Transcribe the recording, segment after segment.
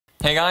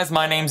Hey guys,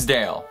 my name's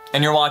Dale,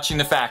 and you're watching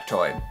The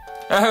Factoid.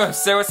 Oh,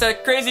 so it's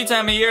that crazy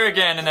time of year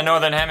again in the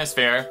Northern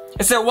Hemisphere.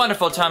 It's that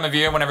wonderful time of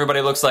year when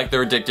everybody looks like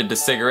they're addicted to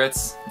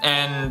cigarettes,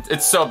 and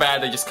it's so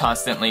bad they just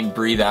constantly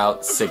breathe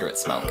out cigarette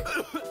smoke.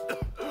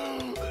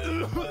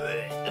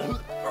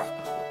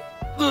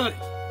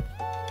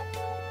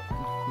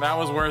 That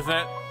was worth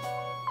it.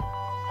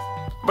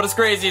 But as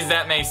crazy as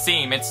that may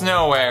seem, it's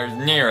nowhere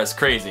near as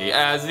crazy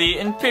as the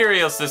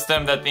Imperial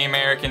system that the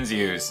Americans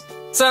use.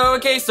 So,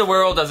 in case the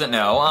world doesn't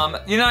know,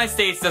 the United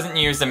States doesn't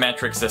use the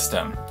metric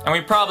system. And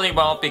we probably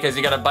won't because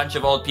you got a bunch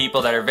of old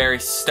people that are very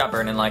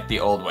stubborn and like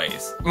the old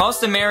ways.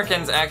 Most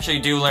Americans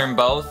actually do learn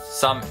both.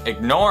 Some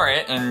ignore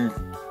it and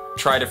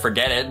try to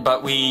forget it,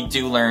 but we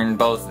do learn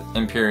both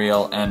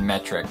Imperial and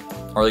metric.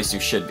 Or at least you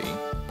should be.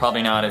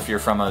 Probably not if you're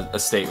from a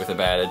state with a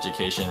bad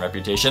education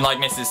reputation like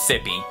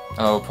Mississippi.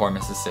 Oh, poor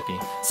Mississippi.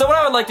 So what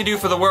I would like to do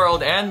for the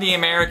world and the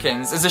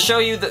Americans is to show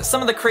you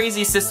some of the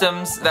crazy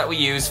systems that we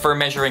use for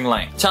measuring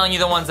length. Telling you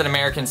the ones that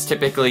Americans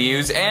typically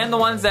use and the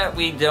ones that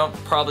we don't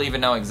probably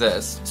even know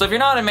exist. So if you're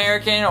not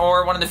American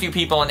or one of the few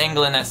people in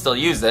England that still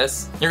use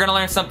this, you're gonna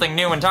learn something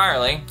new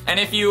entirely. And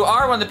if you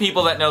are one of the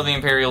people that know the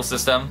Imperial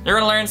system, you're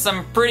gonna learn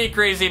some pretty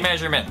crazy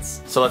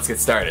measurements. So let's get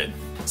started.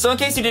 So in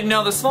case you didn't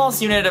know, the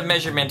smallest unit of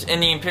measurement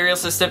in the Imperial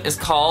system is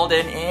called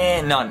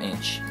not an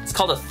inch. It's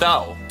called a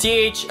thou.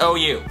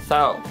 T-H-O-U.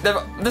 Thou.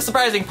 The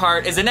surprising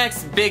part is the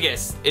next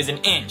biggest is an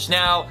inch.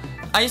 Now,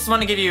 I just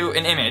want to give you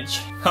an image.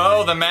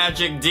 Oh, the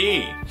magic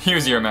D.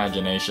 Use your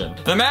imagination.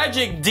 The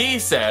magic D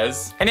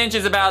says an inch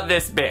is about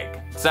this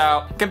big.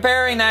 So,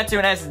 comparing that to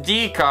an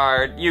SD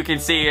card, you can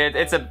see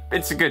it's a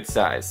good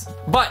size.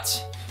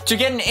 But, to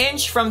get an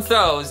inch from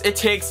thous, it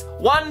takes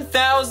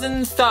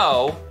 1,000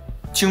 thou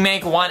to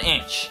make 1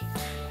 inch.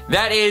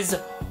 That is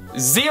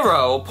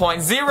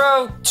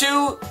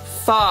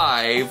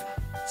 0.025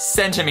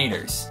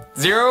 centimeters.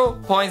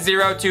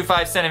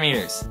 0.025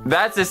 centimeters.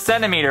 That's a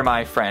centimeter,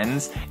 my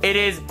friends. It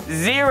is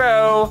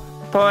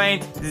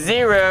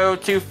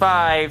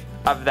 0.025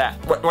 of that.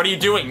 What are you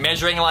doing?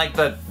 Measuring like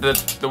the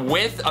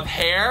width of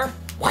hair?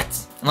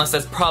 What? Unless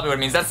that's probably what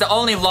it means. That's the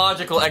only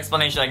logical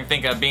explanation I can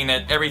think of, being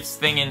that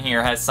everything in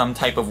here has some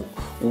type of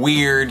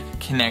weird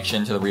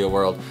connection to the real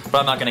world. But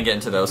I'm not gonna get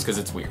into those because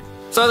it's weird.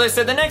 So as I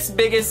said, the next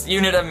biggest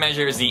unit of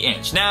measure is the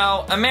inch.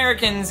 Now,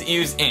 Americans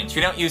use inch.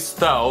 We don't use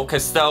thou,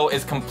 because thou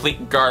is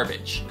complete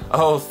garbage.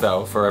 Oh,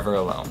 thou, forever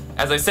alone.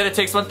 As I said, it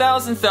takes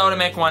 1,000 thou to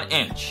make 1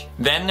 inch.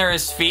 Then there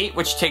is feet,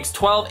 which takes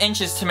 12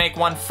 inches to make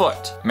 1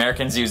 foot.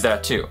 Americans use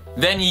that too.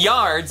 Then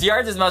yards.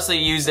 Yards is mostly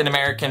used in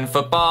American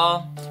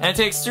football, and it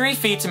takes 3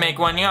 feet to make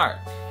 1 yard.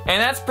 And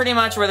that's pretty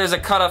much where there's a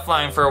cutoff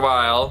line for a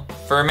while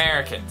for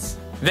Americans.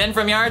 Then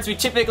from yards, we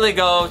typically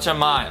go to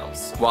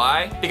miles.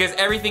 Why? Because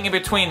everything in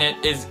between it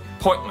is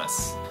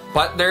pointless.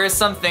 But there is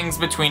some things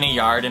between a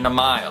yard and a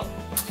mile.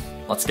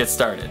 Let's get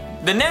started.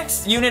 The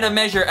next unit of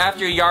measure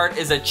after a yard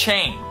is a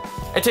chain.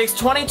 It takes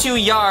 22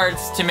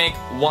 yards to make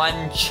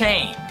 1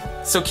 chain.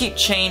 So keep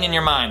chain in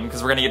your mind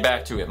because we're gonna get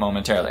back to it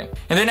momentarily.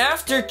 And then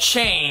after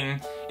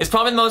chain is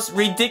probably the most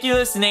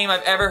ridiculous name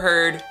I've ever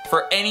heard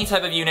for any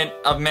type of unit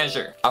of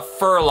measure. A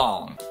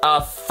furlong.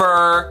 A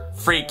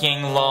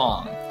freaking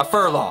long. A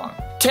furlong.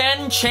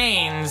 10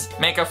 chains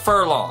make a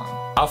furlong.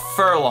 A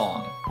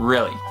furlong.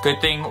 Really.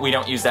 Good thing we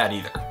don't use that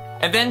either.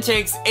 It then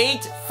takes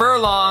 8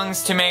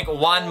 furlongs to make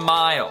 1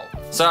 mile.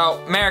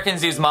 So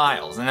Americans use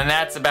miles, and then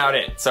that's about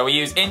it. So we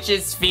use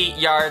inches, feet,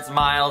 yards,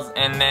 miles,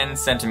 and then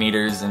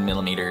centimeters and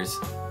millimeters.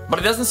 But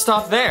it doesn't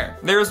stop there.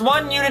 There is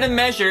one unit of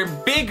measure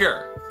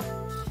bigger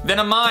than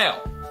a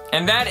mile,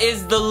 and that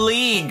is the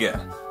league.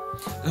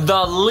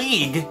 The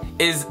league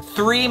is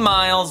 3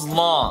 miles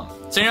long.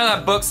 So you know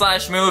that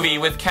book/movie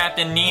with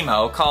Captain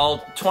Nemo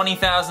called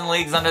 20,000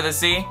 Leagues Under the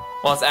Sea?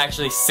 Well, it's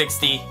actually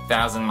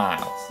 60,000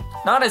 miles.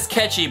 Not as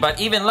catchy,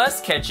 but even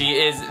less catchy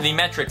is the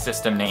metric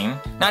system name.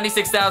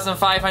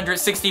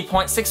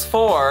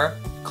 96,560.64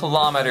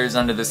 kilometers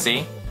under the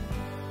sea.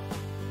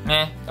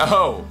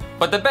 Oh,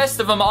 but the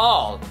best of them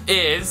all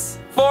is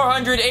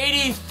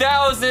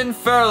 480,000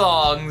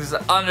 furlongs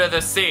under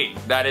the sea.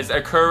 That is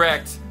a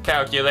correct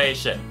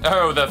calculation.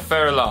 Oh, the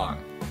furlong.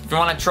 If you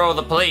want to troll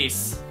the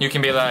police, you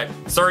can be like,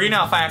 "Sir, do you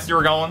know how fast you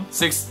were going?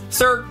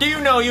 Sir, do you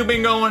know you've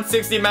been going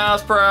 60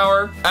 miles per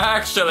hour?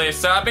 Actually,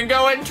 sir, I've been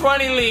going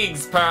 20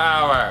 leagues per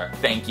hour.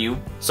 Thank you.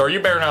 Sir,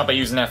 you better not be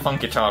using that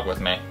funky talk with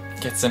me."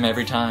 Gets them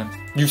every time.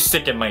 You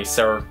sicken me,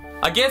 sir.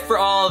 A gift for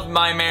all of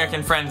my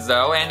American friends,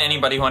 though, and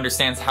anybody who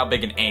understands how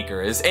big an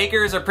acre is.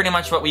 Acres are pretty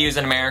much what we use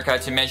in America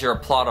to measure a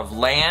plot of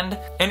land.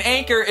 An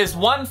acre is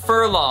 1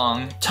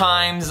 furlong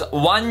times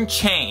 1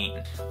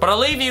 chain. But I'll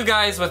leave you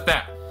guys with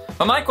that.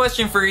 But my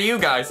question for you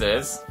guys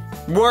is,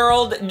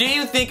 world, do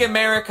you think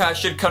America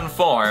should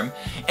conform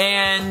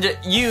and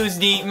use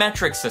the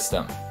metric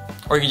system?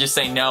 Or you can just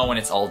say no when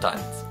it's all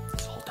done.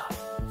 It's all done.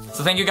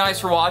 So thank you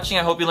guys for watching.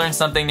 I hope you learned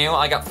something new.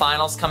 I got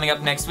finals coming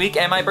up next week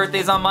and my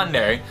birthday's on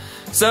Monday.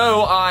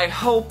 So I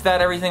hope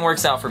that everything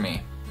works out for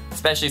me.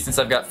 Especially since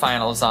I've got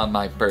finals on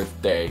my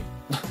birthday.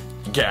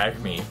 Gag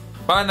me.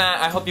 Other than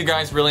that, I hope you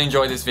guys really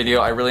enjoyed this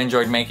video. I really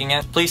enjoyed making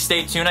it. Please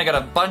stay tuned. I got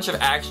a bunch of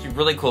actually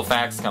really cool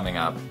facts coming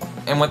up.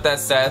 And with that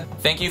said,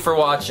 thank you for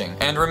watching.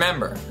 And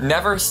remember,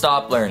 never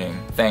stop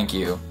learning. Thank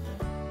you.